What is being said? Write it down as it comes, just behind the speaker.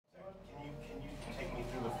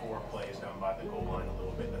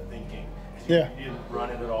Yeah. You didn't run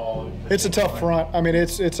it at all. It's a tough front. I mean,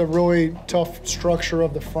 it's a really tough structure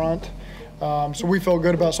of the front. So we felt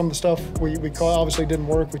good about some of the stuff we caught. Obviously didn't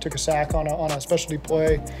work. We took a sack on a specialty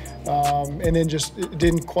play, and then just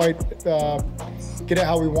didn't quite get it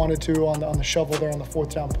how we wanted to on the shovel there on the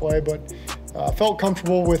fourth down play. But felt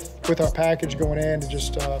comfortable with our package going in. And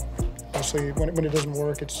just obviously when it doesn't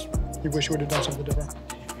work, you wish you would have done something different.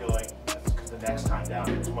 Did you feel like the next time down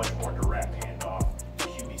it was much more direct handoff to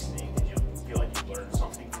QB sneak? Did you feel like you learned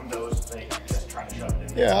something from those? They just trying to shove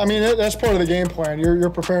it in? Yeah, I mean that's part of the game plan. You're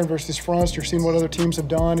preparing versus these fronts. You're seeing what other teams have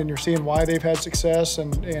done, and you're seeing why they've had success.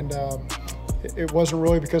 And it wasn't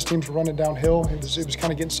really because teams were running downhill. It was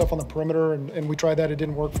kind of getting stuff on the perimeter, and we tried that. It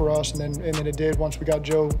didn't work for us, and then it did once we got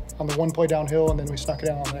Joe on the one play downhill, and then we snuck it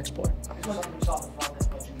down on the next play.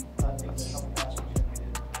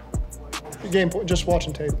 The game, just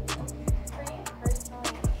watching tape. For you personally,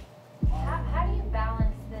 how do you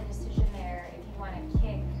balance the decision there if you want to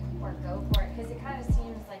kick or go for it? Because it kind of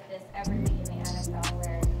seems like this every week in the NFL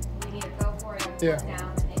where we need to go for it on fourth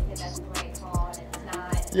down, and they say that's the right call, and it's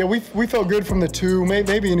not. Yeah, we felt good from the 2,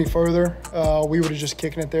 maybe any further. We would have just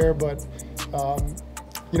kicking it there, but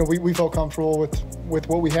we felt comfortable with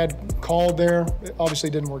what we had called there. It obviously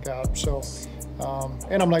didn't work out, so.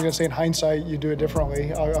 And I'm not going to say in hindsight you do it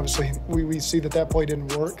differently. Obviously, we see that play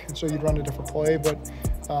didn't work, and so you'd run a different play. But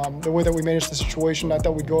the way that we managed the situation, I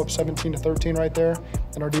thought we'd go up 17-13 right there,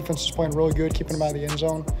 and our defense was playing really good, keeping them out of the end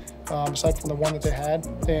zone, aside from the one that they had,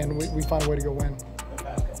 and we find a way to go win. The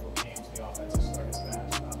past couple of games, the offense has started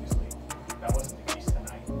fast. Obviously, that wasn't the case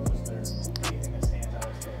tonight. Was there anything that stands out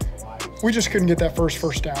as the Lions? We just couldn't get that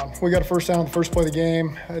first down. We got a first down on the first play of the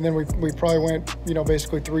game, and then we probably went,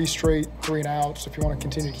 basically 3 straight 3-and-outs if you want to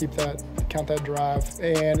continue to count that drive.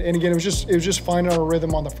 And again, it was just finding our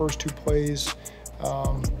rhythm on the first 2 plays,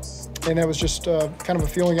 and that was just kind of a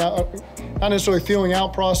feeling out, not necessarily feeling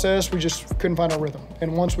out process. We just couldn't find our rhythm.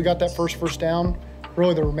 And once we got that first down,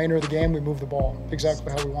 really the remainder of the game, we moved the ball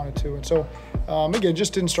exactly how we wanted to. And so again, it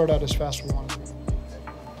just didn't start out as fast as we wanted to.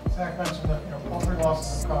 Zach mentioned that all 3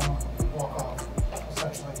 losses have come walk-off,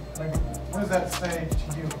 essentially. I mean, what does that say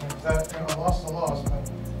to you? I mean, is that a loss is a loss, but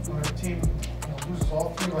when a team loses all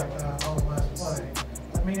 3 like that on the last play, does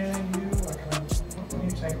that mean anything to you? What do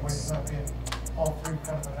you take away from not being all 3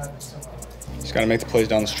 kind of had similar? Just got to make the plays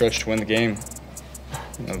down the stretch to win the game.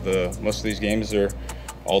 Most of these games are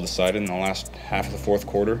all decided in the last half of the fourth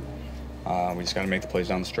quarter. We just got to make the plays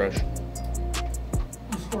down the stretch.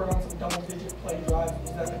 You scored on some double-digit play drives.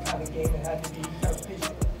 Is that the kind of game it had to be?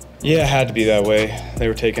 Yeah, it had to be that way. They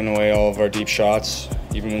were taking away all of our deep shots.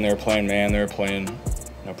 Even when they were playing man, they were playing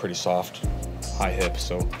pretty soft, high hip.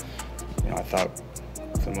 So, I thought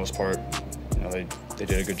for the most part, they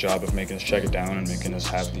did a good job of making us check it down and making us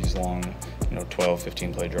have these long, 12,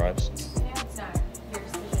 15 play drives. I know it's not your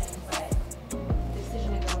decision, but the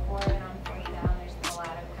decision to go for it on fourth down, there's been a lot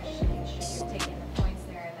of questioning. Should you have taken the points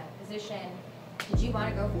there in that position? Did you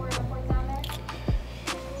want to go for it on fourth down there?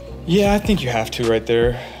 Yeah, I think you have to right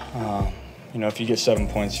there. If you get 7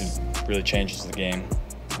 points, it really changes the game.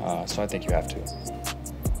 So I think you have to.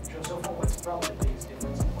 So what's probably the biggest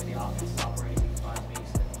difference in the way the offense is operating these 5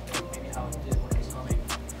 weeks and maybe how it did when it was coming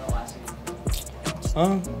last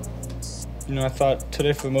season? I thought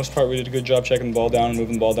today for the most part we did a good job checking the ball down and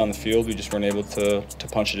moving the ball down the field. We just weren't able to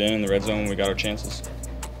punch it in the red zone when we got our chances.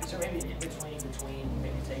 So maybe in between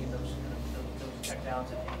maybe taking those checkdowns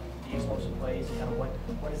and the explosive plays, kind of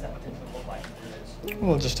what does that potentially look like for this?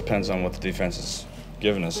 Well, it just depends on what the defense is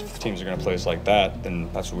giving us. If the teams are going to play us like that,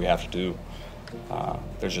 then that's what we have to do.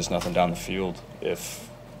 There's just nothing down the field if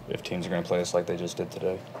teams are going to play us like they just did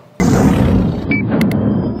today.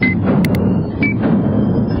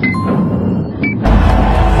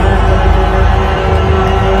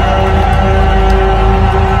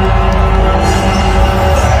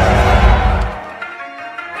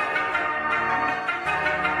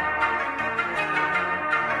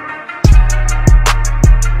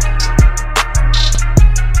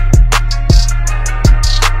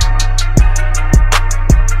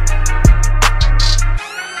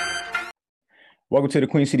 Welcome to the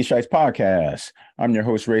Queen City Shites podcast. I'm your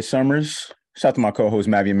host, Ray Summers. Shout out to my co-host,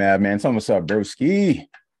 Mavi Madman. Tell me what's up, broski.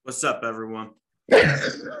 What's up, everyone?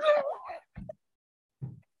 It's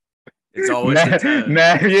always the tone.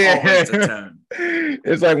 Yeah. Always the tone.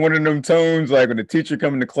 It's like one of them tones, like when the teacher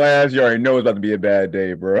coming to class, you already know it's about to be a bad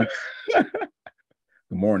day, bro. Good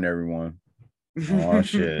morning, everyone. Oh,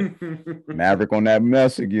 shit. Maverick on that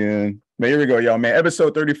mess again. But here we go, y'all, man.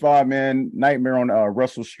 Episode 35, man. Nightmare on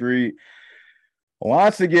Russell Street.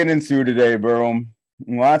 Lots to get into today, bro.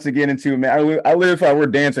 Lots to get into, man. I live how we're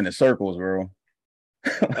dancing in circles, bro.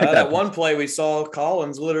 That one play we saw,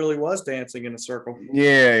 Collins literally was dancing in a circle.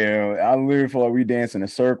 Yeah, I literally feel like we dance in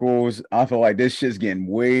circles. I feel like this shit's getting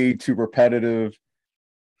way too repetitive.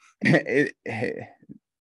 The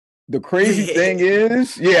crazy thing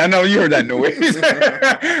is, I know you heard that noise.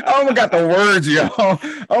 I almost got the words, yo.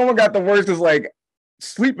 I almost got the words because, like,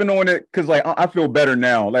 sleeping on it, because, like, I feel better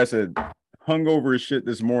now. Like I said, hungover as shit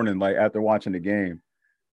this morning, like, after watching the game.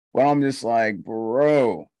 But I'm just like,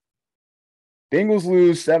 bro, Bengals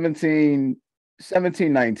lose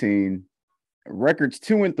 17-19. Records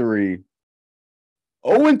 2-3.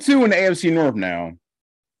 0-2 in the AFC North now.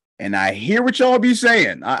 And I hear what y'all be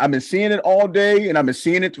saying. I've been seeing it all day, and I've been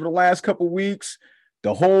seeing it for the last couple weeks.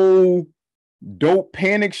 The whole dope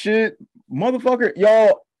panic shit. Motherfucker,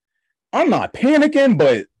 y'all, I'm not panicking,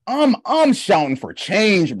 but I'm shouting for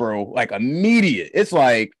change, bro. Like, immediate. It's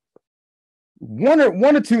like one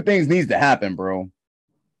or two things needs to happen, bro.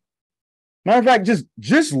 Matter of fact,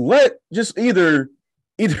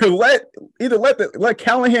 let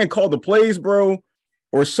Callahan call the plays, bro,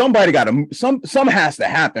 or somebody got to some has to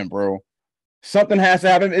happen, bro. Something has to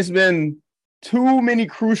happen. It's been too many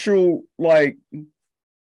crucial, like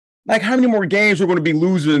how many more games we're going to be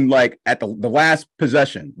losing, like, at the last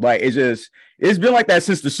possession. Like, it's been like that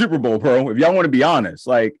since the Super Bowl, bro. If y'all want to be honest,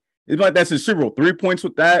 like, it's been like that since Super Bowl. 3 points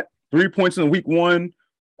with that, 3 points in week 1.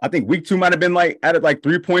 I think week 2 might have been like added like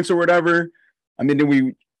 3 points or whatever. I mean,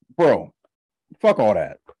 then bro, fuck all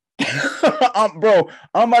that. I'm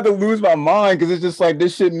about to lose my mind because it's just like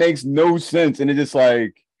this shit makes no sense. And it's just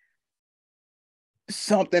like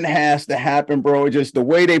something has to happen, bro. Just the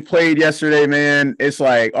way they played yesterday, man. It's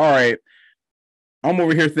like, all right, I'm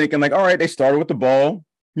over here thinking like, all right, they started with the ball,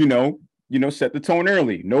 set the tone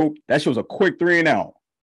early. Nope, that shows a quick 3 and out.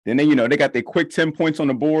 Then they got their quick 10 points on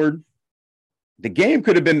the board. The game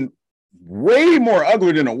could have been way more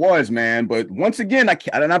ugly than it was, man. But once again,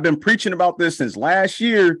 I've been preaching about this since last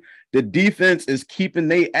year. The defense is keeping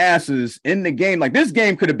their asses in the game. Like, this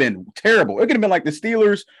game could have been terrible. It could have been like the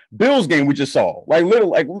Steelers-Bills game we just saw.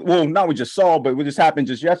 Not we just saw, but it just happened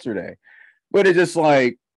just yesterday. But it's just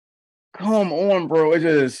like, come on, bro.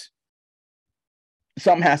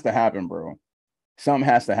 Something has to happen, bro. Something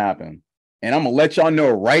has to happen. And I'm going to let y'all know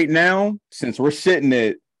right now, since we're sitting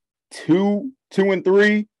at 2-3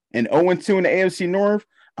 and 0-2 in the AFC North,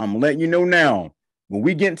 I'm letting you know now, when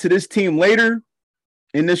we get into this team later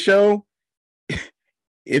in the show,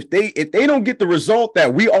 if they don't get the result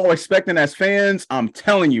that we all expecting as fans, I'm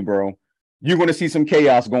telling you, bro, you're going to see some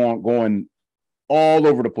chaos going all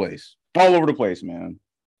over the place. All over the place, man.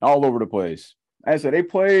 All over the place. Like I said, they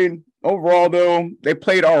played overall, though. They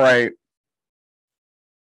played all right.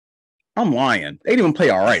 I'm lying. They didn't even play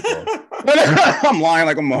all right, bro. I'm lying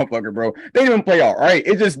like a motherfucker, bro. They didn't even play all right.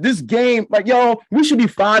 It's just this game, like, yo, we should be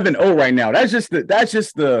 5-0 right now. That's just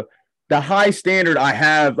the high standard I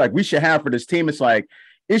have, like, we should have for this team. It's like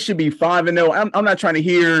it should be 5-0. I'm not trying to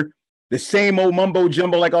hear the same old mumbo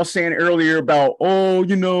jumbo like I was saying earlier about,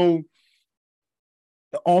 the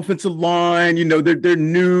offensive line, they're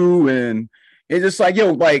new, and it's just like,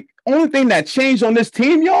 yo, like, only thing that changed on this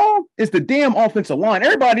team, y'all, is the damn offensive line.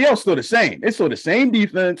 Everybody else still the same. It's still the same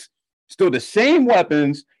defense, still the same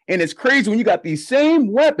weapons, and it's crazy when you got these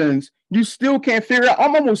same weapons, you still can't figure out.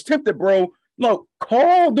 I'm almost tempted, bro. Look,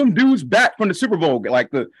 call them dudes back from the Super Bowl.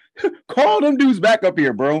 Call them dudes back up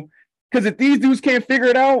here, bro. Because if these dudes can't figure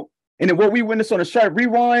it out, and then what we witnessed on the Sharp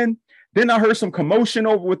Rewind, then I heard some commotion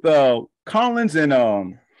over with Collins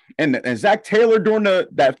and Zach Taylor during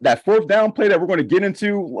that fourth down play that we're going to get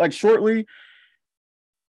into like shortly.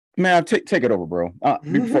 Man, take it over, bro.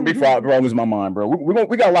 Before I lose my mind, bro.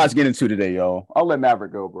 We got a lot to get into today, y'all. I'll let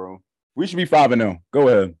Maverick go, bro. We should be 5-0. Go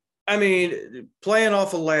ahead. I mean, playing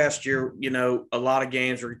off of last year, a lot of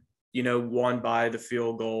games were, won by the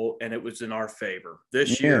field goal, and it was in our favor.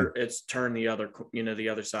 This year, it's turned the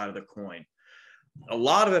other side of the coin. A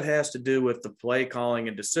lot of it has to do with the play calling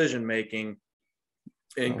and decision making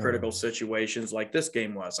in critical situations like this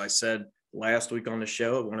game was. I said last week on the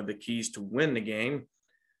show, one of the keys to win the game,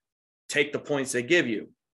 take the points they give you.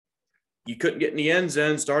 You couldn't get in the end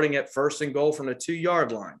zone starting at 1st and goal from the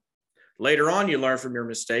 2-yard line. Later on, you learned from your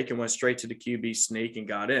mistake and went straight to the QB sneak and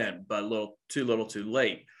got in, but too little too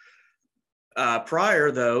late.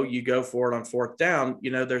 Prior, though, you go for it on 4th down.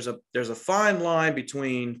 There's a fine line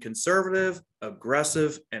between conservative,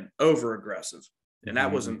 aggressive, and over-aggressive, and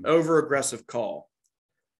that was an over-aggressive call.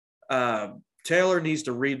 Taylor needs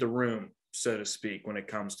to read the room, so to speak, when it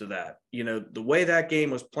comes to that. The way that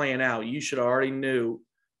game was playing out, you should already knew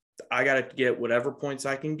I got to get whatever points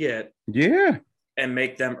I can get. Yeah. And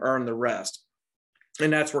make them earn the rest.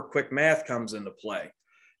 And that's where quick math comes into play.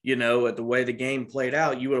 At the way the game played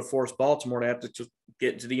out, you would have forced Baltimore to have to just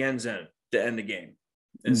get to the end zone to end the game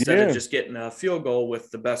instead of just getting a field goal with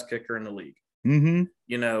the best kicker in the league.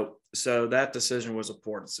 So that decision was a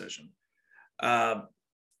poor decision.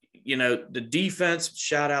 The defense,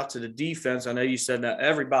 shout out to the defense. I know you said that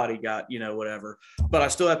everybody got, whatever, but I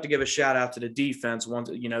still have to give a shout out to the defense. Once,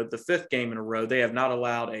 the fifth game in a row, they have not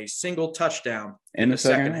allowed a single touchdown in the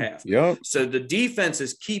second half. Yep. So the defense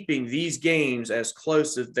is keeping these games as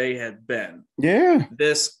close as they have been. Yeah.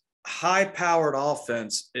 This high-powered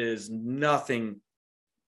offense is nothing,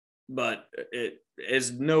 but it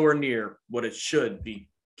is nowhere near what it should be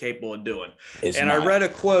capable of doing. I read a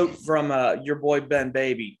quote from your boy Ben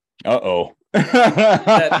Baby.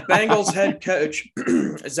 That Bengals head coach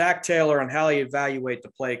Zach Taylor on how he evaluate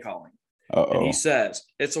the play calling. And he says,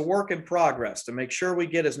 it's a work in progress to make sure we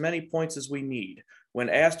get as many points as we need. When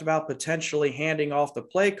asked about potentially handing off the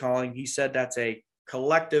play calling, he said that's a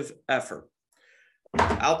collective effort.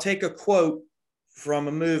 I'll take a quote from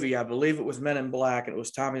a movie. I believe it was Men in Black, and it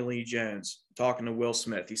was Tommy Lee Jones talking to Will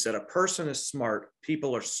Smith. He said, a person is smart,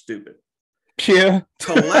 people are stupid. Yeah.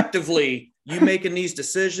 Collectively, you making these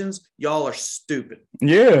decisions, y'all are stupid.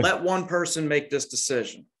 Yeah. Let one person make this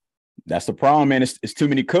decision. That's the problem, man. It's too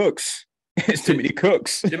many cooks. It's too many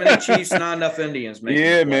cooks. Too many Chiefs, not enough Indians.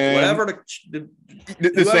 Yeah, man. Whatever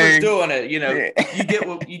whoever's doing it, you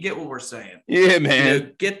get what we're saying. Yeah,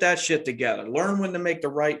 man. Get that shit together. Learn when to make the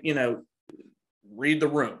right, read the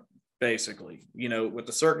room, basically, what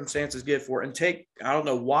the circumstances give for it, and take, I don't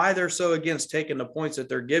know why they're so against taking the points that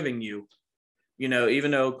they're giving you,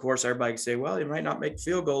 even though, of course, everybody can say, well, you might not make the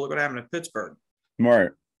field goal. Look what happened in Pittsburgh. Right.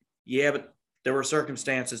 Yeah, but there were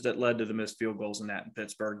circumstances that led to the missed field goals in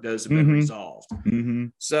Pittsburgh. Those have been resolved.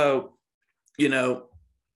 So, you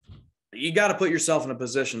got to put yourself in a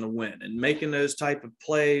position to win, and making those type of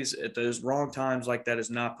plays at those wrong times like that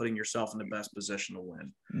is not putting yourself in the best position to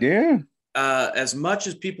win. Yeah. As much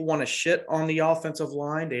as people want to shit on the offensive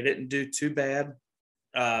line, they didn't do too bad.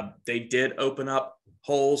 They did open up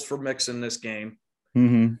holes for Mixon this game.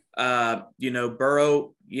 Burrow,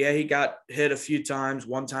 he got hit a few times.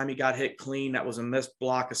 One time he got hit clean. That was a missed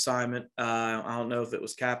block assignment. I don't know if it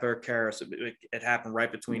was Kappa or Karras. It happened right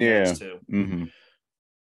between those two.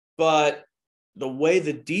 But the way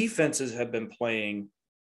the defenses have been playing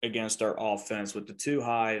against our offense with the too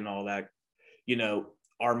high and all that,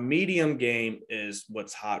 our medium game is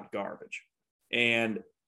what's hot garbage. And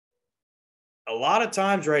a lot of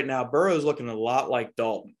times right now, Burrow's looking a lot like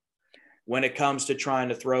Dalton when it comes to trying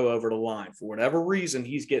to throw over the line. For whatever reason,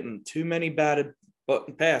 he's getting too many batted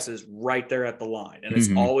passes right there at the line, and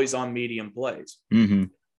it's always on medium plays.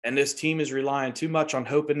 And this team is relying too much on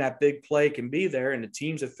hoping that big play can be there, and the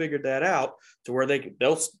teams have figured that out to where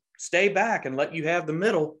they'll stay back and let you have the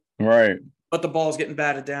middle. Right. But the ball's getting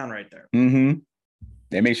batted down right there.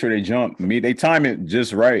 They make sure they jump. They time it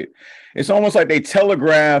just right. It's almost like they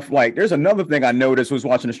telegraph. Like, there's another thing I noticed was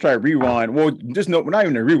watching the Stripe Rewind. Well, not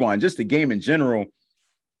even the rewind, just the game in general.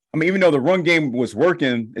 Even though the run game was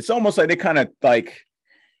working, it's almost like they kind of like,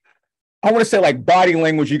 I want to say like body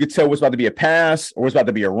language. You could tell what's about to be a pass or what's about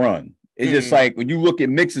to be a run. It's just like when you look at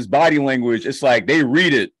Mix's body language, it's like they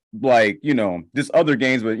read it like, this other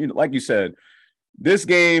games. But, like you said, this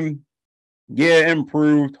game,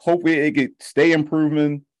 improved. Hopefully it could stay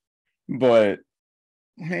improving. But,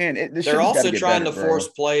 man, they're also trying to force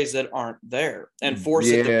plays that aren't there and force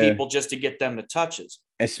it to people just to get them the touches.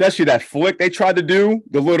 Especially that flick they tried to do,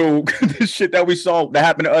 the little shit that we saw that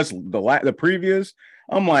happened to us the previous.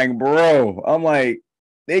 I'm like,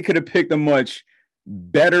 they could have picked a much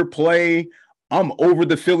better play. I'm over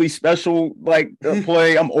the Philly special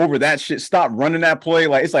play. I'm over that shit. Stop running that play.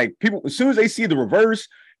 Like, it's like people, as soon as they see the reverse,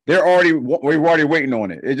 we're already waiting on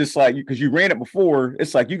it. It's just like, because you ran it before,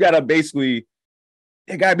 it's like you got to basically,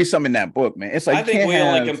 there got to be something in that book, man. It's like, I think we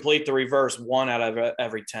only complete the reverse 1 out of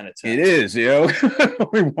every 10 attempts. It is,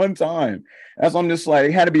 only one time. That's, I'm just like,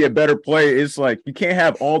 it had to be a better play. It's like, you can't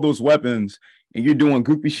have all those weapons and you're doing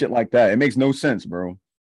goofy shit like that. It makes no sense, bro.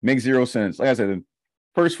 Makes zero sense. Like I said, the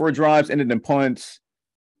first 4 drives ended in punts.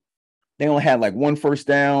 They only had like 1 first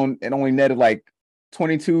down and only netted like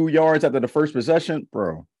 22 yards after the first possession,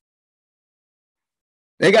 bro.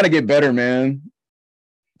 They got to get better, man.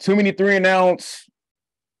 Too many 3-and-outs,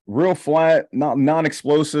 real flat,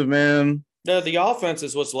 non-explosive, man. The offense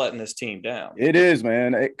is what's letting this team down. It is,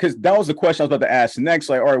 man. Because that was the question I was about to ask next.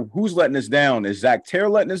 Like, all right, who's letting us down? Is Zach Taylor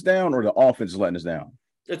letting us down, or the offense is letting us down?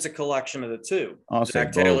 It's a collection of the two. I'll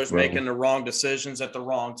Zach Taylor's making the wrong decisions at the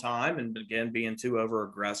wrong time, and again being too over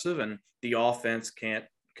aggressive, and the offense can't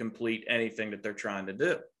complete anything that they're trying to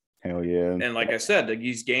do. Hell yeah. And like I said,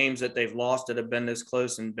 these games that they've lost that have been this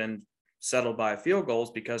close and been settled by field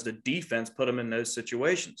goals because the defense put them in those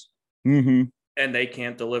situations. Mm-hmm. And they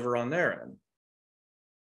can't deliver on their end.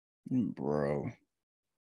 Bro.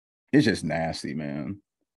 It's just nasty, man.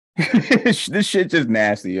 This shit just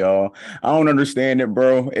nasty, y'all. I don't understand it,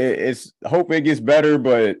 bro. It's hope it gets better,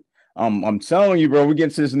 but I'm telling you, bro, we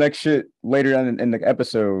get to this next shit later in the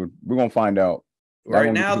episode. We're gonna find out.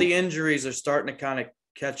 Right now, the injuries are starting to kind of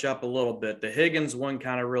catch up a little bit. The Higgins one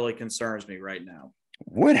kind of really concerns me right now.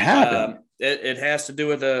 What happened? It has to do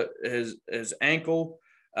with his ankle.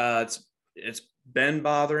 It's been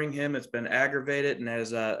bothering him. It's been aggravated, and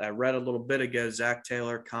as I read a little bit ago, Zach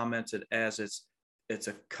Taylor commented as it's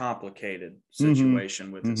a complicated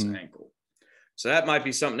situation with his ankle. So that might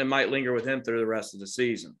be something that might linger with him through the rest of the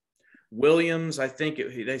season. Williams, I think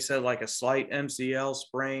they said like a slight MCL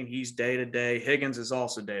sprain. He's day-to-day. Higgins is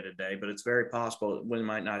also day-to-day, but it's very possible that we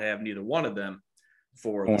might not have neither one of them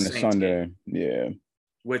for on the the Sunday. game, yeah.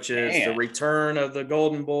 Which is the return of the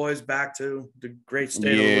Golden Boys back to the great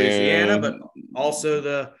state of Louisiana, but also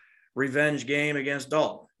the revenge game against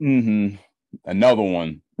Dalton. Mm-hmm. Another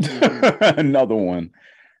one. Another one.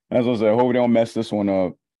 As I said, hope we don't mess this one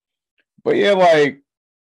up. But yeah, like,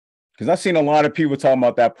 because I've seen a lot of people talking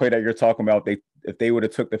about that play that you're talking about. If they would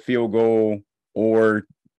have took the field goal or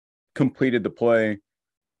completed the play.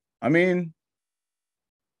 I mean,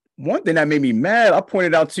 one thing that made me mad, I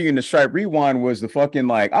pointed out to you in the Stripe Rewind, was the fucking,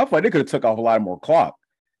 like, I thought they could have took off a lot more clock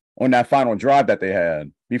on that final drive that they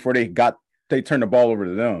had before they turned the ball over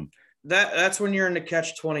to them. That's when you're in the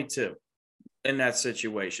catch-22 in that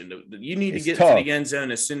situation. You need to get tough. to the end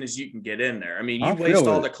zone as soon as you can get in there. I mean, you waste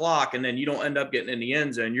all the clock and then you don't end up getting in the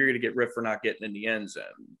end zone. You're going to get ripped for not getting in the end zone.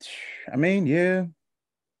 I mean, yeah.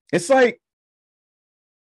 It's like,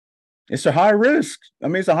 it's a high risk. I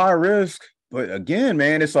mean, it's a high risk. But again,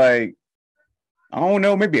 man, it's like, I don't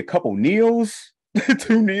know, maybe a couple kneels,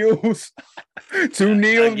 2 kneels, 2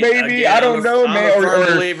 kneels, maybe. I don't know, man. I'm a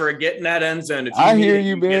firm believer in getting that end zone. If you I hear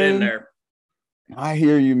you, man. Get in there. I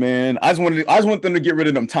hear you, man. I just want them to get rid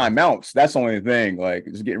of them timeouts. That's the only thing. Like,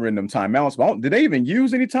 just getting rid of them timeouts. But did they even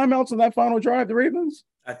use any timeouts in that final drive, the Ravens?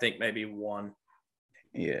 I think maybe one.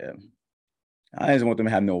 Yeah. I just want them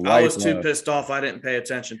to have no life. I was too pissed off. I didn't pay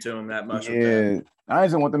attention to him that much. Yeah. I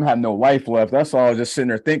just want them to have no life left. That's all I was just sitting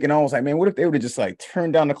there thinking. I was like, man, what if they would have just like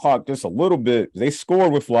turned down the clock just a little bit? They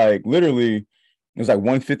scored with like literally, it was like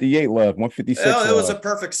 158 left, 156. It was a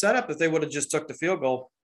perfect setup if they would have just took the field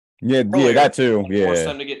goal. Yeah, that too. Yeah. Force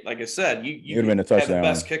them to get, like I said, you have been a touchdown. The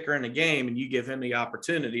best kicker in the game, and you give him the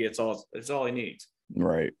opportunity. It's all he needs.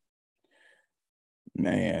 Right.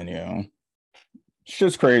 Man, yeah.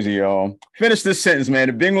 Shit's crazy, y'all. Finish this sentence, man.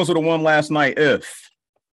 The Bengals would have won last night if.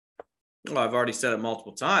 Well, I've already said it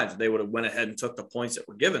multiple times. They would have went ahead and took the points that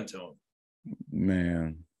were given to them.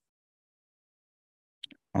 Man.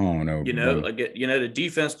 I don't know. The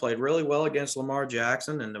defense played really well against Lamar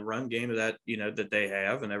Jackson and the run game of that, that they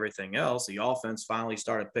have and everything else. The offense finally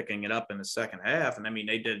started picking it up in the second half. And I mean,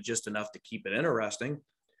 they did just enough to keep it interesting.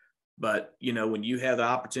 But, when you have the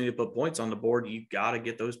opportunity to put points on the board, you got to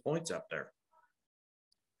get those points up there.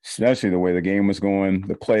 Especially the way the game was going,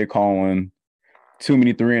 the play calling, too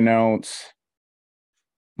many 3-and-outs.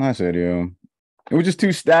 I said, yeah. It was just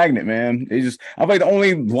too stagnant, man. I feel like the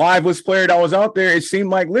only liveless player that was out there, it seemed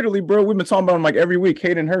like literally, bro, we've been talking about him like every week,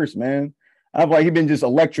 Hayden Hurst, man. I feel like he's been just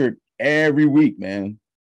electric every week, man.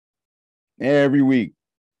 Every week.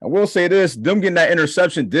 I will say this, them getting that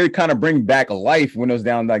interception did kind of bring back life when it was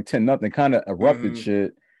down like 10-0, kind of erupted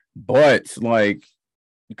shit. But like,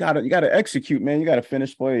 you gotta execute, man. You gotta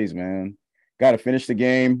finish plays, man. Gotta finish the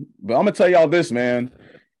game. But I'm gonna tell y'all this, man.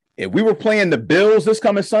 If we were playing the Bills this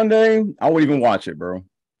coming Sunday, I wouldn't even watch it, bro.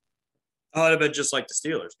 Oh, it'd have been just like the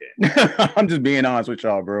Steelers game. I'm just being honest with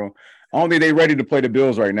y'all, bro. I don't think they're ready to play the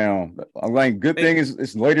Bills right now. I'm like, good thing is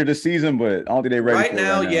it's later this season, but I don't think they're ready right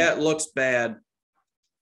now. Yeah, it looks bad.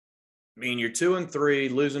 I mean, you're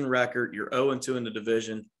 2-3, losing record. You're 0-2 in the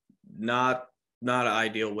division. Not an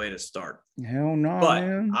ideal way to start. Hell no, but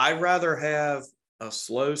man. I'd rather have a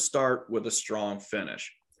slow start with a strong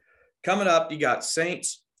finish. Coming up, you got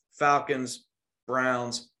Saints, Falcons,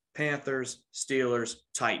 Browns, Panthers, Steelers,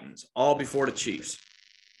 Titans, all before the Chiefs.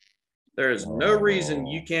 There is no reason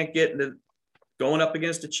you can't get into going up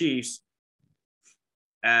against the Chiefs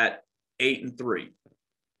at 8-3.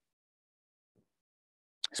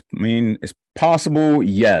 I mean, it's possible.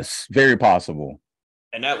 Yes, very possible.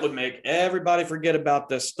 And that would make everybody forget about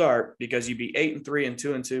this start because you'd be 8-3 and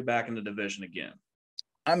 2-2 back in the division again.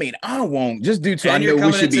 I mean, I won't just due to and I know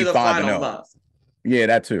we should be 5-0. month. Yeah,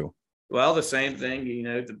 that too. Well, the same thing,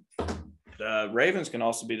 the Ravens can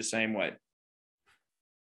also be the same way.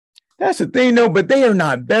 That's the thing, though. But they are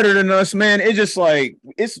not better than us, man. It's just like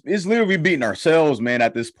it's literally beating ourselves, man.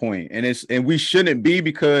 At this point, and we shouldn't be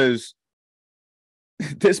because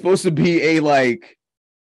there's supposed to be a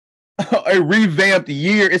revamped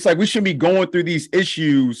year. It's like we shouldn't be going through these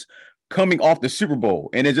issues coming off the Super Bowl,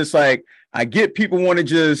 and it's just like I get people want to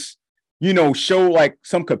just show like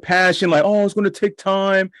some compassion, like it's going to take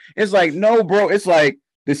time. It's like no, bro. It's like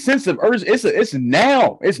the sense of urgency. It's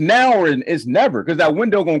now or it's never, because that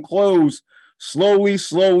window gonna close slowly,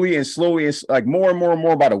 and it's like more and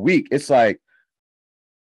more by the week. It's like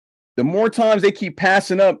the more times they keep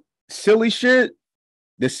passing up silly shit,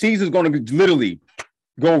 the season's gonna literally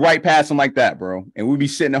go right past them like that, bro. And we'll be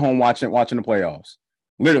sitting at home watching the playoffs.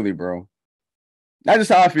 Literally, bro. That's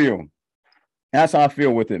just how I feel. That's how I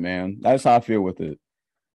feel with it, man. That's how I feel with it.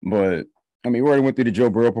 But I mean, we already went through the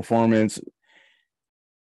Joe Burrow performance.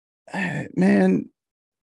 Man,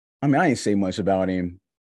 I mean, I ain't say much about him.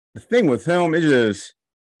 The thing with him is just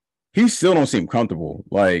he still don't seem comfortable,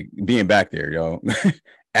 like being back there, yo,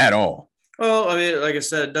 at all. Well, I mean, like I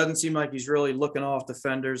said, it doesn't seem like he's really looking off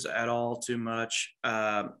defenders at all too much.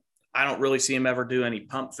 I don't really see him ever do any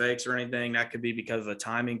pump fakes or anything. That could be because of a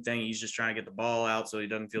timing thing. He's just trying to get the ball out so he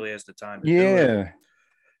doesn't feel he has the time to do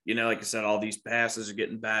it. Like I said, all these passes are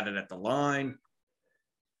getting batted at the line.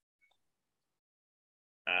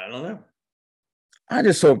 I don't know. I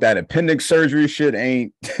just hope that appendix surgery shit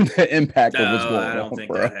ain't the impact of what's going on. I don't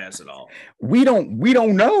think that has it all. We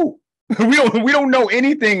don't know. we don't know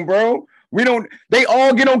anything, bro. They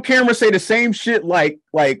all get on camera, say the same shit like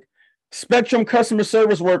Spectrum customer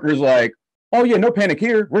service workers, like, oh yeah, no panic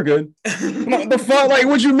here, we're good. The fuck, like,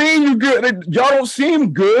 what you mean you good? Y'all don't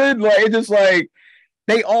seem good. Like, it's just like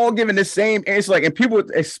they all giving the same answer, like, and people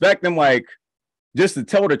expect them like just to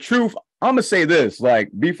tell the truth. I'm gonna say this,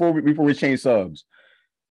 like, before we change subs.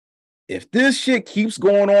 If this shit keeps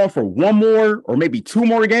going on for one more or maybe two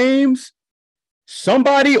more games,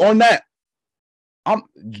 somebody on that, at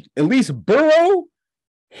least Burrow,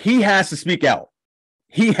 he has to speak out.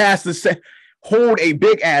 He has to hold a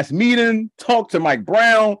big ass meeting, talk to Mike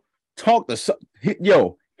Brown,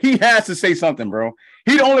 he has to say something, bro.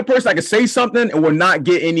 He's the only person that can say something and will not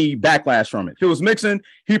get any backlash from it. If it was Mixon,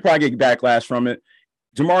 he'd probably get backlash from it.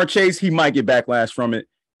 Jamar Chase, he might get backlash from it.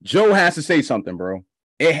 Joe has to say something, bro.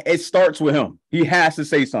 It starts with him. He has to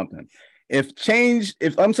say something. If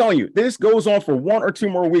I'm telling you, this goes on for 1 or 2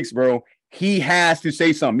 more weeks, bro, he has to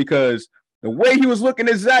say something, because the way he was looking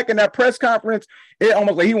at Zach in that press conference, it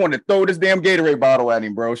almost like he wanted to throw this damn Gatorade bottle at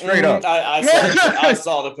him, bro. Straight up. I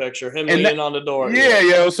saw the picture. Him leaning on the door. Yeah,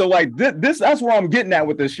 yo. So like that's where I'm getting at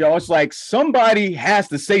with this, y'all. It's like somebody has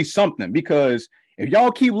to say something, because if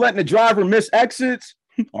y'all keep letting the driver miss exits,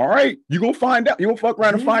 all right, you're gonna find out. You're gonna fuck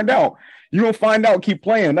around and find out. You're gonna find out, keep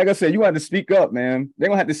playing. Like I said, you have to speak up, man. They're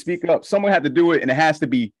gonna have to speak up. Someone had to do it, and it has to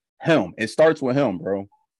be him. It starts with him, bro.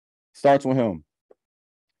 Starts with him.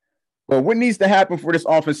 But what needs to happen for this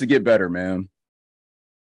offense to get better, man?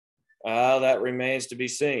 That remains to be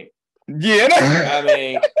seen. Yeah, I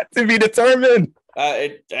mean, to be determined.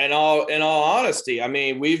 In all honesty, I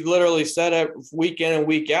mean, we've literally said it week in and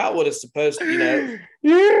week out what it's supposed to,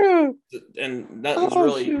 yeah, and nothing's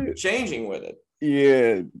really changing with it.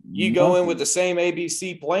 Yeah, you go in with the same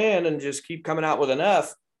ABC plan and just keep coming out with an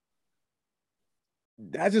F.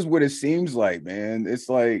 That's just what it seems like, man. It's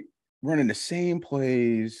like running the same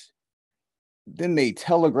plays. Then they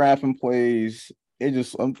telegraphing plays.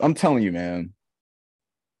 I'm telling you, man.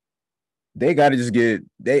 They got to just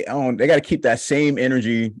they got to keep that same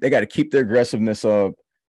energy. They got to keep their aggressiveness up.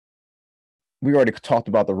 We already talked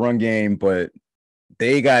about the run game, but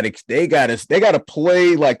they got to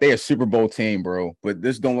play like they're a Super Bowl team, bro. But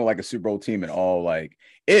this don't look like a Super Bowl team at all. Like,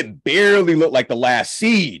 it barely looked like the last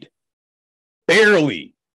seed.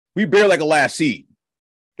 Barely. We barely like a last seed.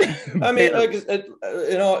 I mean, like,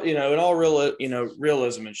 in all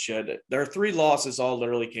realism and shit, their 3 losses all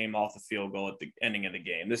literally came off the field goal at the ending of the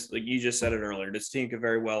game. This, like you just said it earlier, this team could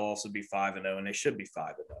very well also be 5-0, and they should be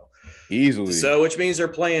 5-0 easily. So, which means they're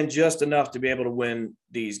playing just enough to be able to win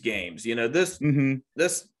these games. This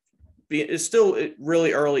is still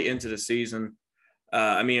really early into the season.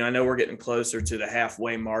 I mean, I know we're getting closer to the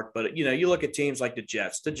halfway mark, but you look at teams like the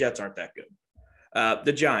Jets. The Jets aren't that good.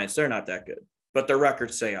 The Giants, they're not that good, but their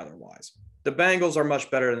records say otherwise. The Bengals are much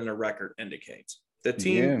better than their record indicates. The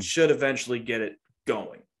team should eventually get it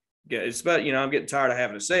going. It's about, I'm getting tired of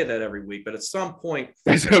having to say that every week, but at some point,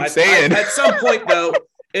 that's what I'm saying. At some point, though,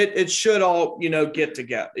 it should all, get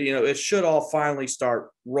together. It should all finally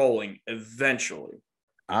start rolling eventually.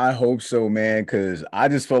 I hope so, man, because I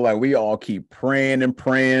just feel like we all keep praying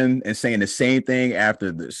and saying the same thing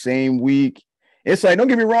after the same week. It's like, don't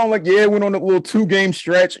get me wrong, like, yeah, we went on a little 2-game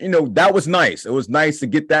stretch. You know, that was nice. It was nice to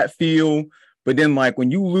get that feel. But then, like, when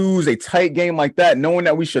you lose a tight game like that, knowing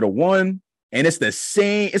that we should have won, and it's the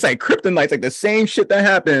same, it's like kryptonite. It's like the same shit that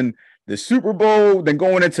happened the Super Bowl, then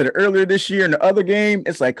going into the earlier this year in the other game.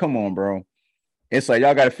 It's like, come on, bro. It's like,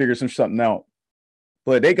 y'all got to figure something out.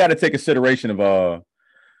 But they got to take consideration of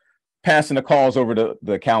passing the calls over to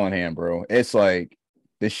the Callahan, bro. It's like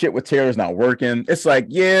the shit with Taylor's not working. It's like,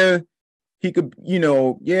 yeah, he could, he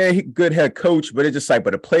good head coach, but it's just like,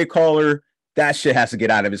 but a play caller, that shit has to get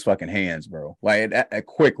out of his fucking hands, bro. Like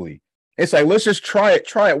quickly. It's like, let's just try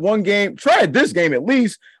it one game, try it this game at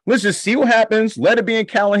least. Let's just see what happens. Let it be in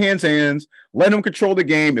Callahan's hands. Let him control the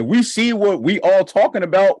game. If we see what we all talking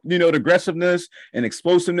about, the aggressiveness and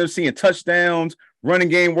explosiveness, seeing touchdowns, running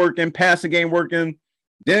game working, passing game working,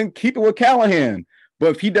 then keep it with Callahan.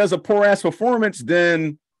 But if he does a poor ass performance,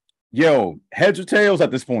 then heads or tails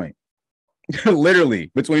at this point.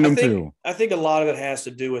 Literally between them two. I think a lot of it has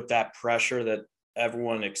to do with that pressure that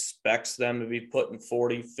everyone expects them to be putting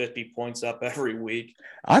 40, 50 points up every week.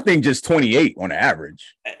 I think just 28 on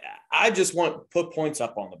average. I just want to put points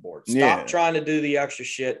up on the board. Stop trying to do the extra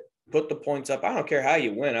shit. Put the points up. I don't care how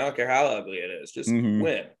you win. I don't care how ugly it is. Just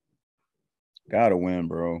win. Gotta win,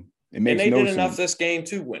 bro. It makes and they no did sense. enough this game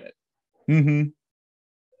to win it.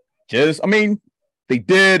 They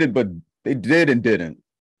did, but they did and didn't.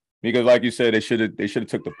 Because like you said, they should have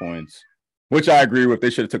took the points. Which I agree with. They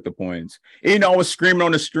should have took the points. I was screaming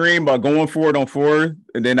on the stream about going for it on 4th,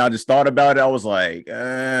 and then I just thought about it. I was like,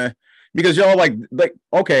 because y'all like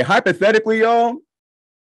okay, hypothetically, y'all,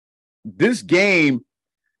 this game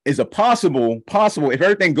is a possible if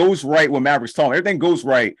everything goes right with Mavericks talking, everything goes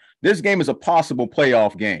right. This game is a possible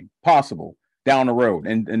playoff game, possible down the road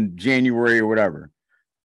in January or whatever.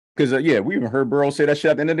 Because we even heard Burrow say that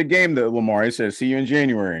shit at the end of the game to Lamar. He said, "See you in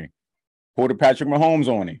January." Pulled a Patrick Mahomes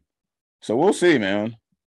on him. So we'll see, man.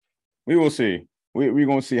 We will see. We're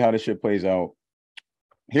going to see how this shit plays out.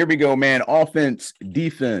 Here we go, man. Offense,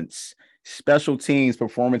 defense, special teams,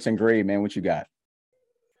 performance, and grade, man. What you got?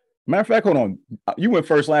 Matter of fact, hold on. You went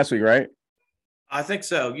first last week, right? I think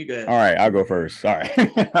so. You go ahead. All right, I'll go first. All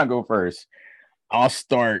right, I'll go first. I'll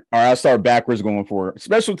start backwards going forward.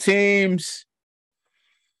 Special teams.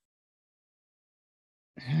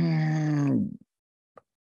 B-.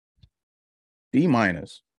 B-. I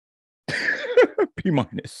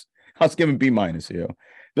was giving B- here.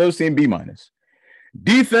 Those team B-.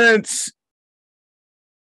 Defense,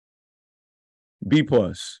 B+.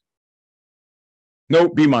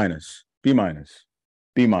 Nope, B-. B-.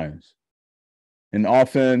 And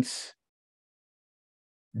offense,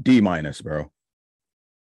 D-, bro.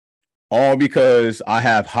 All because I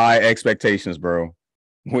have high expectations, bro,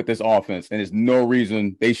 with this offense, and there's no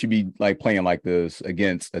reason they should be like playing like this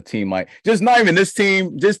against a team like just not even this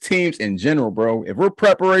team, just teams in general, bro. If we're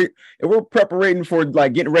preparing for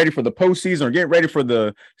like getting ready for the postseason or getting ready for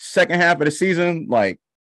the second half of the season, like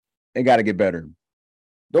they got to get better.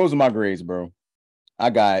 Those are my grades, bro.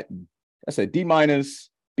 I said D-,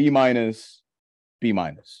 B-, B-.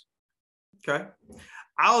 Okay,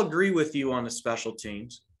 I'll agree with you on the special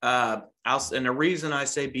teams. And the reason I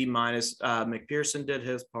say B-, McPherson did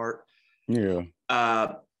his part. Yeah.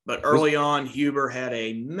 But early on, Huber had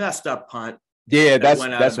a messed up punt. Yeah, that's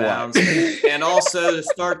went out of why. bounds. And also to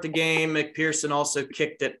start the game, McPherson also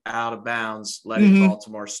kicked it out of bounds, letting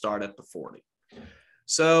Baltimore start at the 40.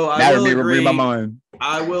 So I will agree. My mind.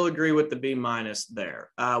 I will agree with the B- there.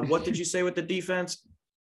 What did you say with the defense?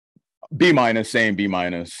 B-, same B-.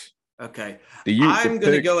 Okay. I'm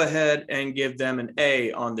going to go ahead and give them an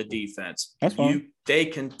A on the defense. That's fine. They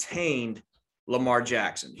contained Lamar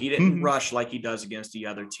Jackson. He didn't rush like he does against the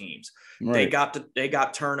other teams. Right. They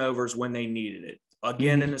got turnovers when they needed it.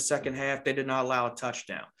 Again, in the second half, they did not allow a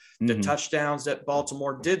touchdown. The touchdowns that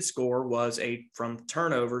Baltimore did score was from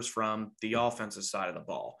turnovers from the offensive side of the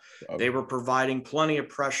ball. Okay. They were providing plenty of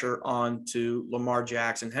pressure onto Lamar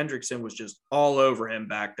Jackson. Hendrickson was just all over him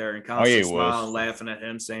back there and constantly smiling, laughing at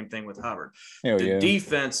him. Same thing with Hubbard. The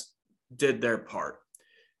defense did their part.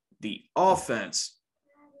 The offense,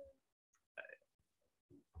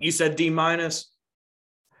 you said D-?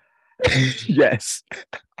 Yes.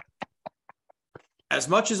 As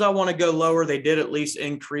much as I want to go lower, they did at least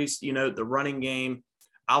increase, the running game.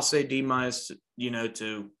 I'll say D-,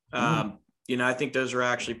 I think those are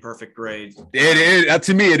actually perfect grades. It is.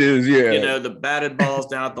 To me, it is. Yeah. The batted balls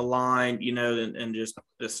down at the line, and just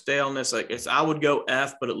the staleness. I would go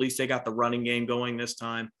F, but at least they got the running game going this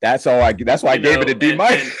time. That's why I gave it a D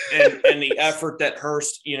minus. And the effort that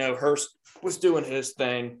Hurst was doing his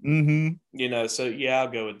thing. Mm-hmm. So yeah, I'll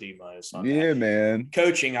go with D minus on that. Yeah, man.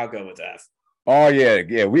 Coaching, I'll go with F. Oh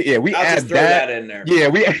yeah. We I'll add just throw that in there. Yeah,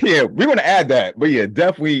 we're gonna add that. But yeah,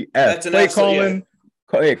 definitely F. That's an play absolute,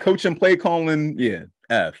 calling. Yeah, coaching, play calling. Yeah,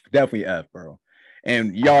 F. Definitely F, bro.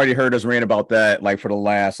 And you already heard us rant about that like for the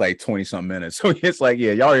last 20-something minutes. So it's like,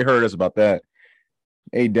 yeah, y'all already heard us about that.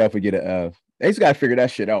 They definitely get an F. They just gotta figure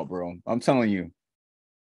that shit out, bro. I'm telling you.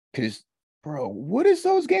 Cause, bro, what is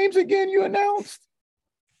those games again you announced?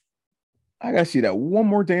 I gotta see that one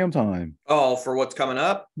more damn time. Oh, for what's coming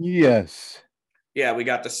up? Yes. Yeah, we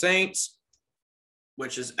got the Saints,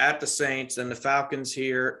 which is at the Saints, and the Falcons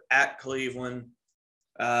here at Cleveland.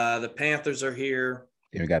 The Panthers are here.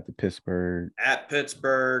 Then we got the Pittsburgh. At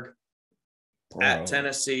Pittsburgh. Bro. At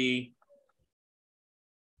Tennessee.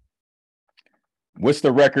 What's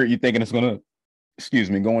the record you thinking it's gonna,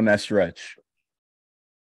 go on that stretch?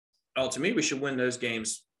 Oh, to me, we should win those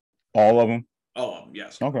games. All of them? All of them,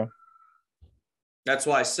 yes. Okay. That's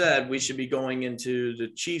why I said we should be going into the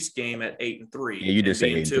Chiefs game at 8-3. Yeah, you did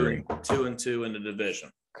say 8-3. 2-2 in the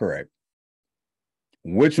division. Correct.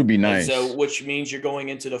 Which would be nice. And so, which means you're going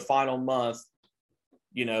into the final month.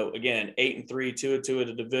 Again, 8-3, 2-2 in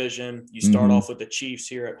the division. You start off with the Chiefs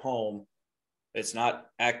here at home. It's not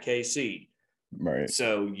at KC. Right.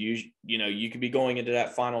 So you could be going into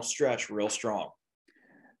that final stretch real strong.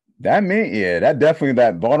 That definitely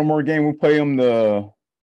that Baltimore game we play them the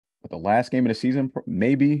last game of the season,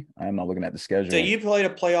 maybe. I'm not looking at the schedule. So you played a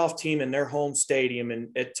playoff team in their home stadium, and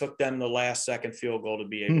it took them the last second field goal to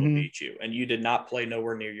be able to beat you, and you did not play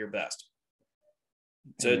nowhere near your best.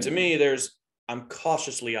 So to me, I'm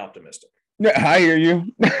cautiously optimistic. Yeah, I hear you.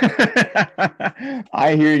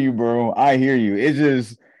 I hear you, bro. I hear you. It's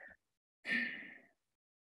just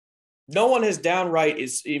no one has downright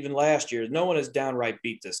even last year. No one has downright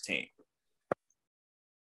beat this team.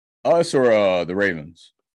 Us or the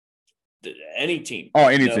Ravens? Any team. Oh,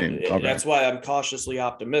 any team. Okay. That's why I'm cautiously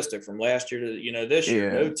optimistic. From last year to this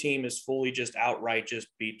year, no team is fully just outright just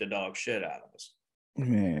beat the dog shit out of us.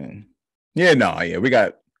 Man, we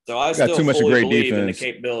got. So I still too much fully great believe defense. in the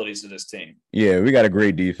capabilities of this team. Yeah, we got a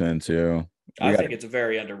great defense too. I think it's a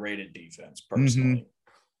very underrated defense, personally.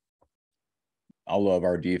 I love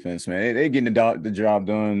our defense, man. They getting the job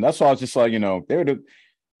done. That's why I was just like, if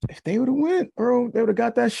they would have went, bro, they would have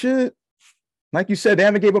got that shit. Like you said, they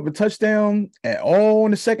haven't gave up a touchdown at all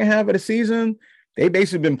in the second half of the season. They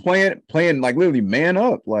basically been playing like literally man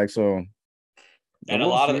up, like so. And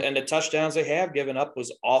and the touchdowns they have given up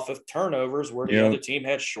was off of turnovers where the other team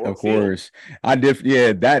had short. Of course, I did.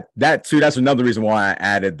 Yeah, that too. That's another reason why I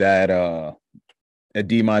added that a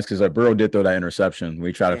D minus because Burrow did throw that interception.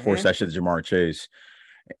 We tried to force that shit to Jamar Chase.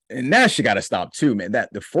 And that shit got to stop too, man.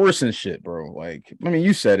 The forcing shit, bro. Like, I mean,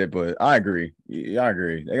 you said it, but I agree. Yeah, I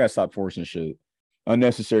agree. They got to stop forcing shit.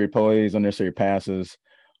 Unnecessary plays, unnecessary passes.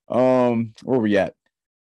 Where we at?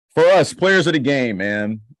 For us, players of the game,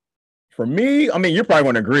 man. For me, I mean, you're probably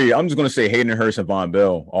going to agree. I'm just going to say Hayden Hurst and Von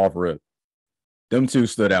Bell off rip. Them two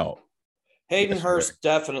stood out. Hayden Hurst,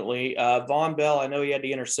 definitely. Von Bell, I know he had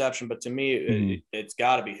the interception, but to me, it's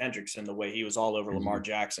got to be Hendrickson, the way he was all over Lamar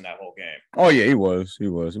Jackson that whole game. Oh, yeah, he was.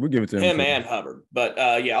 We'll give it to him. Him and Hubbard. But,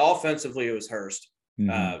 offensively, it was Hurst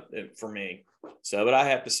for me. So, but I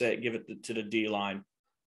have to say, give it to the D-line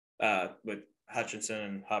with Hutchinson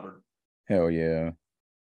and Hubbard. Hell, yeah.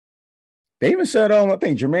 They even said, I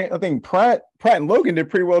think Pratt and Logan did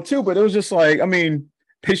pretty well, too, but it was just like, I mean,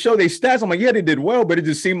 they showed their stats. I'm like, yeah, they did well, but it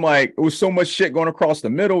just seemed like it was so much shit going across the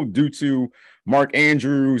middle due to Mark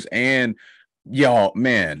Andrews and y'all,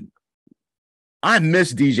 man. I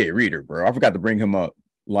miss DJ Reader, bro. I forgot to bring him up.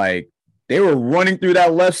 Like, they were running through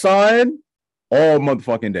that left side all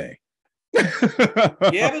motherfucking day.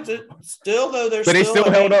 Yeah, but still, though, they still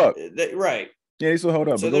held up. Right. Yeah, they still held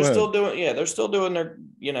up. So they're still doing their,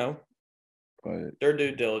 their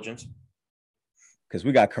due diligence. Because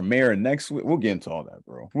we got Kamara next week. We'll get into all that,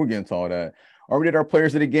 bro. We'll get into all that. Already did our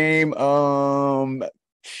players of the game.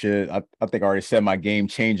 Shit. I think I already said my game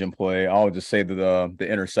changing play. I'll just say the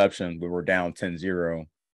interception. We were down 10-0.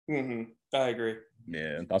 I agree.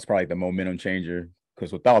 Yeah, that's probably the momentum changer.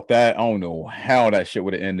 Because without that, I don't know how that shit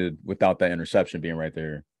would have ended without that interception being right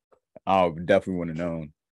there. I definitely wouldn't have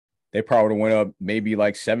known. They probably would have went up maybe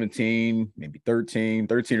like 17, maybe 13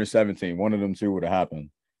 or 17. One of them two would have happened.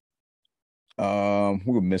 Who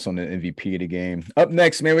will miss on the MVP of the game? Up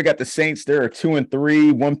next, man, we got the Saints. They're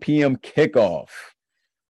 2-3, 1 p.m. kickoff.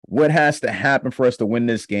 What has to happen for us to win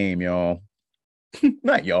this game, y'all?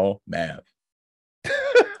 Not y'all, Mav.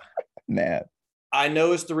 Mav. I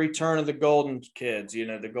know it's the return of the golden kids,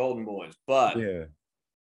 the golden boys, but Yeah.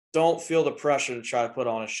 don't feel the pressure to try to put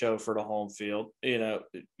on a show for the home field,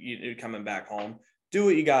 you coming back home. Do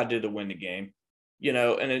what you got to do to win the game,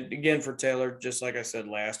 and again, for Taylor, just like I said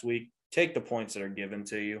last week, take the points that are given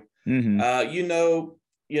to you. Mm-hmm.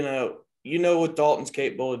 You know what Dalton's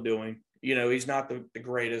capable of doing. He's not the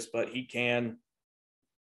greatest, but he can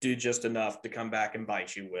do just enough to come back and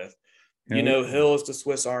bite you with. Hill is the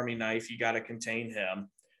Swiss Army knife. You got to contain him.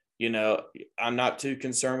 I'm not too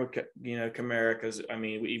concerned with, Kamara because,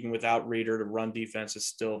 even without Reader, the run defense is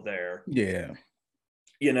still there. Yeah.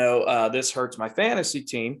 This hurts my fantasy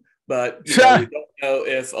team, but we don't know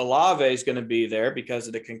if Olave is going to be there because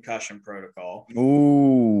of the concussion protocol.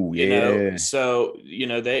 Ooh, yeah. So,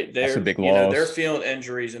 they're That's a big loss. They're feeling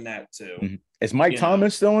injuries in that too. Mm-hmm. Is Mike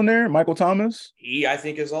Thomas still in there? Michael Thomas? He, I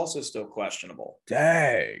think, is also still questionable.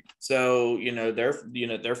 Dang. So,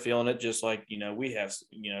 they're feeling it just like, we have,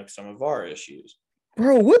 some of our issues.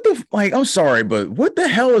 Bro, I'm sorry, but what the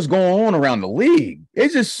hell is going on around the league?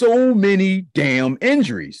 It's just so many damn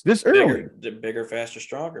injuries this early. Bigger, faster,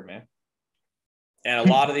 stronger, man. And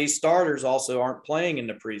a lot of these starters also aren't playing in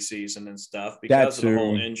the preseason and stuff because of the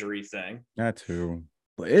whole injury thing. That too.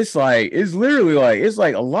 But it's literally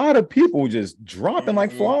like a lot of people just dropping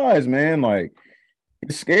like flies, man. Like,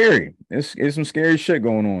 it's scary. It's some scary shit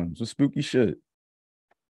going on. Some spooky shit.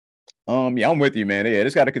 Yeah, I'm with you, man. Yeah,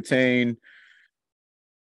 it's got to contain.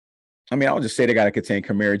 I'll just say they got to contain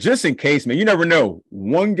Kamara just in case, man. You never know.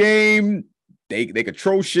 One game, they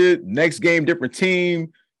control shit. Next game, different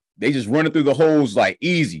team. They just run it through the holes like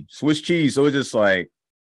easy. Swiss cheese. So it's just like,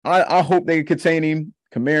 I hope they contain him.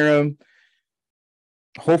 Kamara.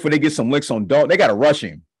 Hopefully they get some licks on Dalton. They got to rush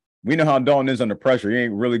him. We know how Dalton is under pressure. He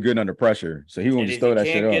ain't really good under pressure. So he won't just throw that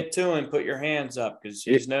shit up. If you can't get to him, put your hands up because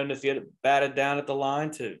he's known to get batted down at the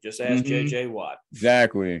line too. Just ask J.J. Watt.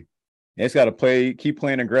 Exactly. It's got to keep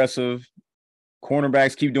playing aggressive.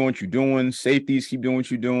 Cornerbacks, keep doing what you're doing. Safeties, keep doing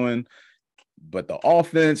what you're doing. But the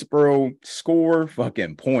offense, bro, score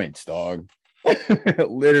fucking points, dog.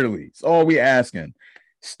 Literally. It's all we asking.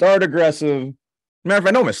 Start aggressive. Matter of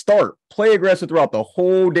fact, no, start. Play aggressive throughout the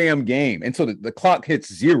whole damn game until the clock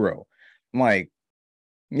hits 0. I'm like,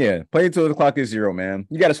 yeah, play until the clock hits 0, man.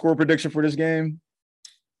 You got a score prediction for this game?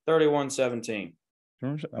 31-17.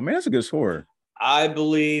 That's a good score. I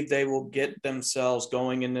believe they will get themselves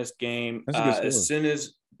going in this game as soon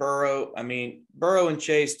as Burrow and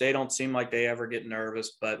Chase, they don't seem like they ever get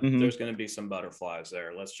nervous, but there's going to be some butterflies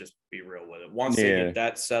there. Let's just be real with it. Once they get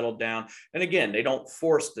that settled down, and again, they don't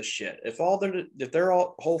force the shit. If their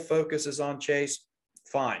whole focus is on Chase,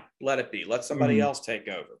 fine, let it be. Let somebody else take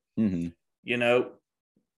over.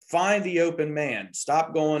 Find the open man.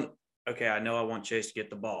 Stop going, okay, I know I want Chase to get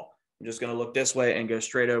the ball. I'm just going to look this way and go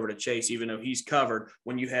straight over to Chase, even though he's covered.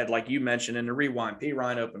 When you had, like you mentioned in the rewind,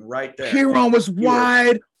 P-Ryan open right there. P-Ryan was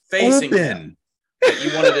wide facing open. Him.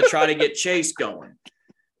 You wanted to try to get Chase going.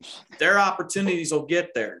 Their opportunities will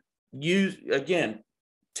get there.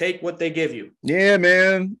 Take what they give you. Yeah,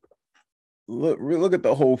 man. Look at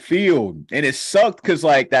the whole field. And it sucked because,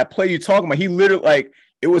 like, that play you're talking about, he literally,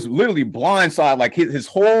 it was literally blindside. Like, his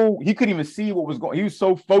whole, he couldn't even see what was going on. He was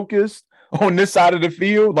so focused on this side of the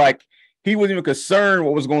field. Like, he wasn't even concerned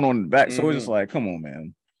what was going on in the back. So it was just like, come on,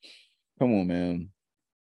 man.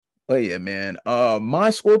 But yeah, man.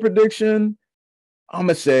 My score prediction, I'm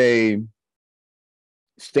gonna say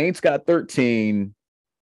Saints got 13-24.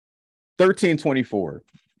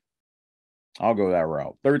 I'll go that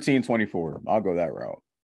route. 13-24. I'll go that route.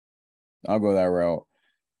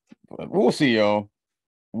 But we'll see, y'all.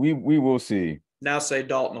 We will see. Now say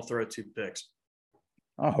Dalton will throw 2 picks.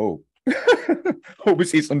 I hope. Hope we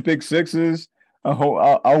see some pick sixes. I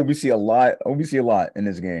hope we see a lot. I hope we see a lot in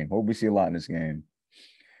this game.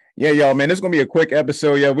 Yeah, y'all, man, this is gonna be a quick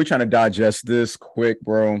episode. Yeah, we're trying to digest this quick,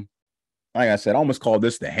 bro. Like I said, I almost called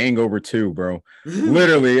this the Hangover 2, bro.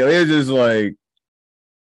 Literally, it's just like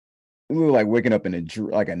waking up in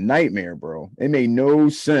a nightmare, bro. It made no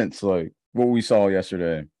sense, like what we saw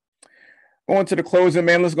yesterday. Going to the closing,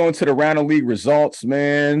 man. Let's go into the round of league results,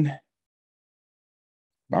 man.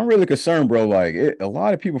 I'm really concerned, bro. Like, a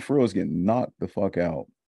lot of people for real is getting knocked the fuck out.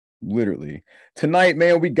 Literally. Tonight,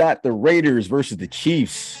 man, we got the Raiders versus the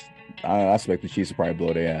Chiefs. I expect the Chiefs will probably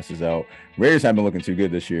blow their asses out. Raiders haven't been looking too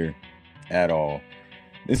good this year at all.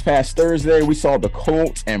 This past Thursday, we saw the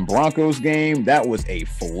Colts and Broncos game. That was a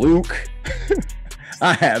fluke.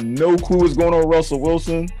 I have no clue what's going on with Russell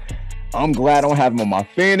Wilson. I'm glad I don't have him on my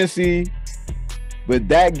fantasy. But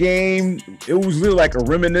that game, it was really like a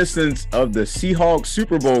reminiscence of the Seahawks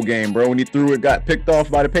Super Bowl game, bro. When he threw it, got picked off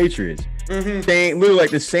by the Patriots. Literally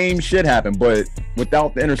like the same shit happened, but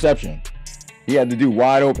without the interception. He had to do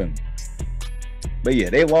wide open. But yeah,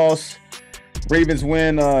 they lost. Ravens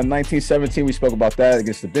win 19-17. We spoke about that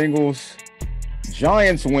against the Bengals.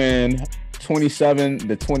 Giants win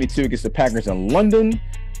 27-22 against the Packers in London.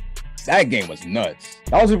 That game was nuts.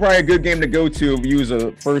 That was probably a good game to go to if you was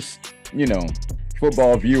a first,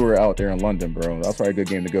 football viewer out there in London, bro. That's probably a good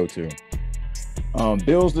game to go to.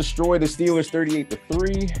 Bills destroyed the Steelers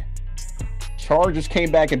 38-3. Chargers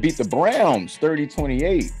came back and beat the Browns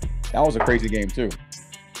 30-28. That was a crazy game too.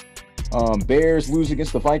 Bears lose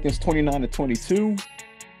against the Vikings 29-22.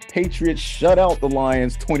 Patriots shut out the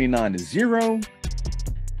Lions 29-0.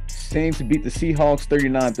 Saints beat the Seahawks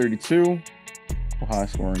 39-32. High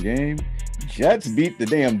scoring game. Jets beat the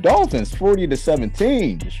damn Dolphins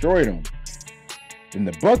 40-17. Destroyed them. And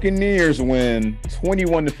the Buccaneers win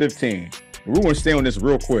 21-15. We're going to stay on this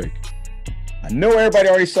real quick. I know everybody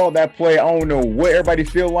already saw that play. I don't know what everybody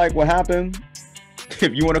feel like, what happened.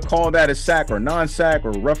 If you want to call that a sack or non-sack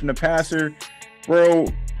or roughing the passer, bro,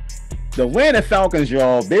 the Atlanta Falcons,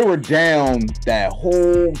 y'all, they were down that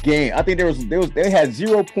whole game. I think they had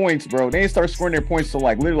 0 points, bro. They didn't start scoring their points till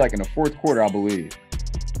literally in the fourth quarter, I believe.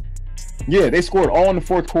 Yeah, they scored all in the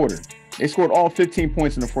fourth quarter. They scored all 15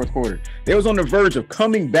 points in the fourth quarter. They was on the verge of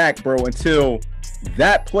coming back, bro, until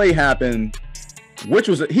that play happened, which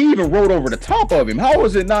was he even rode over the top of him.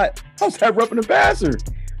 How's that roughing the passer?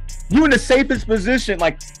 You in the safest position,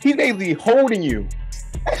 he's basically holding you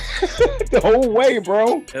the whole way,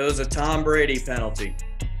 bro. It was a Tom Brady penalty.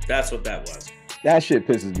 That's what that was. That shit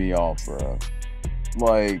pisses me off, bro.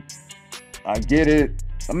 I get it.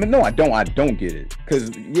 I mean, no, I don't get it.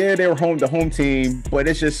 Because, yeah, they were the home team, but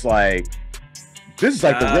it's just this is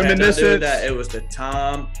the reminiscence. It was the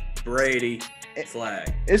Tom Brady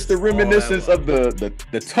flag. It's the reminiscence of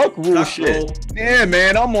the tuck rule shit. Yeah,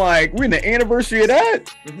 man. I'm we're in the anniversary of that?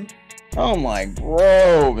 I'm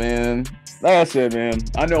bro, man. That's it, man.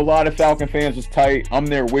 I know a lot of Falcon fans was tight. I'm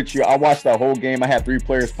there with you. I watched that whole game. I had 3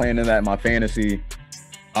 players playing in that in my fantasy.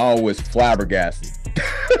 I was flabbergasted.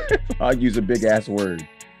 I'll use a big ass word.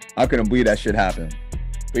 I couldn't believe that shit happened.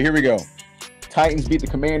 But here we go. Titans beat the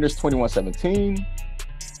Commanders 21-17.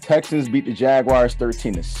 Texans beat the Jaguars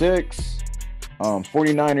 13-6.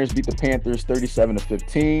 49ers beat the Panthers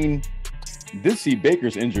 37-15. Did see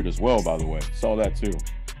Baker's injured as well, by the way. Saw that too.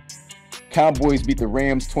 Cowboys beat the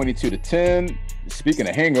Rams 22-10. Speaking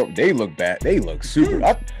of hangover, they look bad. They look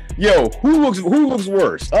super. Who looks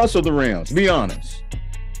worse? Us or the Rams? Be honest.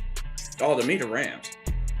 Oh, to me, the Rams.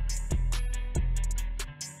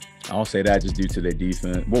 I'll say that just due to their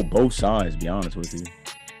defense. Well, both sides, be honest with you.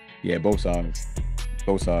 Yeah, both sides.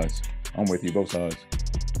 Both sides. I'm with you, both sides.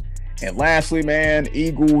 And lastly, man,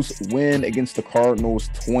 Eagles win against the Cardinals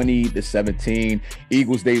 20-17.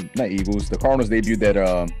 The Cardinals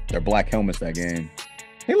debuted their black helmets that game.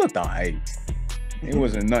 They looked all right. It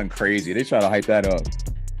wasn't nothing crazy. They tried to hype that up.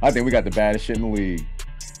 I think we got the baddest shit in the league.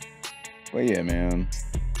 But yeah, man.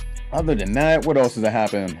 Other than that, what else has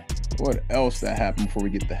happened? What else that happened before we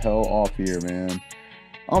get the hell off here, man?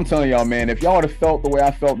 I'm telling y'all, man, if y'all would have felt the way I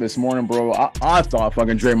felt this morning, bro, I thought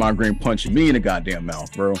fucking Draymond Green punched me in the goddamn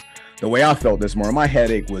mouth, bro. The way I felt this morning, my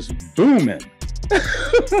headache was booming.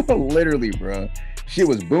 Literally, bro. Shit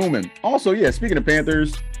was booming. Also, yeah, speaking of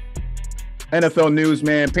Panthers, NFL news,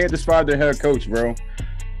 man, Panthers fired their head coach, bro.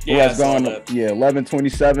 Who has gone,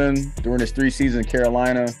 11-27 during his 3 seasons in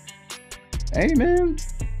Carolina. Hey, man,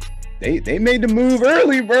 they made the move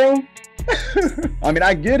early, bro. I mean,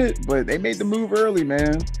 I get it, but they made the move early,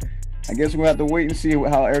 man. I guess we'll have to wait and see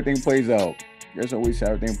how everything plays out. Guess we'll wait and see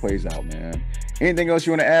how everything plays out, man. Anything else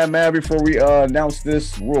you want to add, Matt, before we announce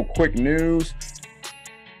this real quick news?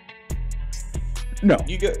 No.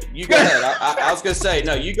 You go ahead. I was gonna say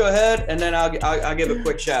no. You go ahead, and then I'll give a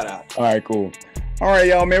quick shout out. All right, cool. All right,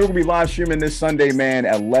 y'all, man. We're gonna be live streaming this Sunday, man,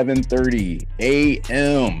 at 11:30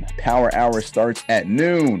 a.m. Power Hour starts at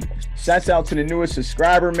noon. Shouts out to the newest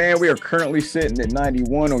subscriber, man. We are currently sitting at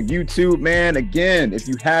 91 on YouTube, man. Again, if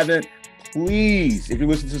you haven't, please, if you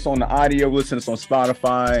listen to this on the audio, listen to this on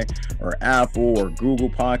Spotify or Apple or Google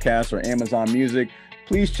Podcasts or Amazon Music,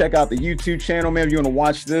 please check out the YouTube channel, man. If you want to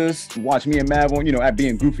watch this, watch me and Mav on, at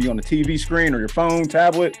being goofy on the TV screen or your phone,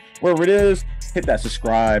 tablet, wherever it is, hit that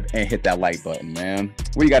subscribe and hit that like button, man.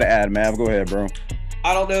 What you got to add, Mav? Go ahead, bro.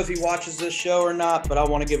 I don't know if he watches this show or not, but I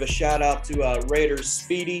want to give a shout out to Raiders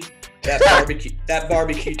Speedy. That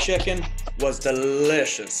barbecue chicken was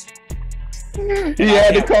delicious. He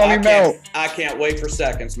had to call him out. I can't wait for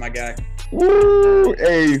seconds, my guy. Woo!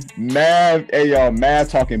 Hey, Mav. Hey, y'all. Mav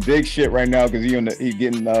talking big shit right now because he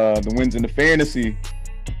getting the wins in the fantasy.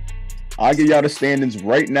 I'll give y'all the standings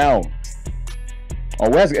right now. Oh,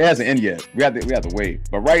 it hasn't ended yet. We have to wait.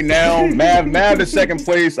 But right now, Mav is second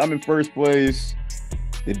place. I'm in first place.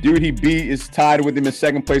 The dude he beat is tied with him in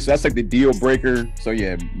second place. So that's like the deal breaker. So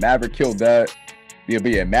yeah, Maverick killed that. Yeah,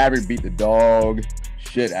 but yeah, Maverick beat the dog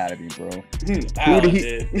shit out of him, bro.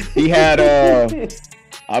 He had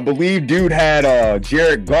I believe dude had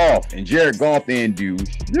Jared Goff, and Jared Goff didn't do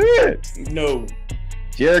shit. No.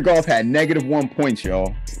 Jared Goff had -1 points,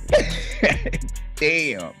 y'all.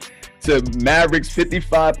 Damn. To Mavericks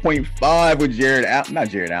 55.5 with not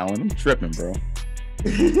Jared Allen. I'm tripping, bro.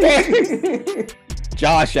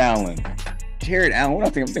 Josh Allen. Jared Allen. What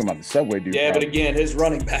I'm thinking about the Subway dude. Yeah, probably. But again, his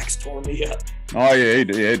running backs tore me up. Oh yeah, he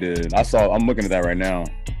did. I'm looking at that right now.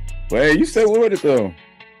 But hey, you stay with it though.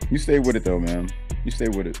 You stay with it though, man. You stay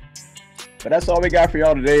with it. But that's all we got for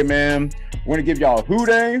y'all today, man. We're gonna give y'all a Who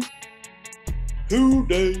Day. Who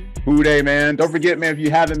Day. Who Day, man. Don't forget, man, if you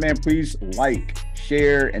haven't, man, please like,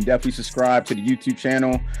 share, and definitely subscribe to the YouTube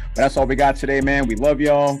channel. But that's all we got today, man. We love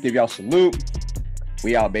y'all. Give y'all a salute.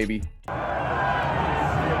 We out, baby.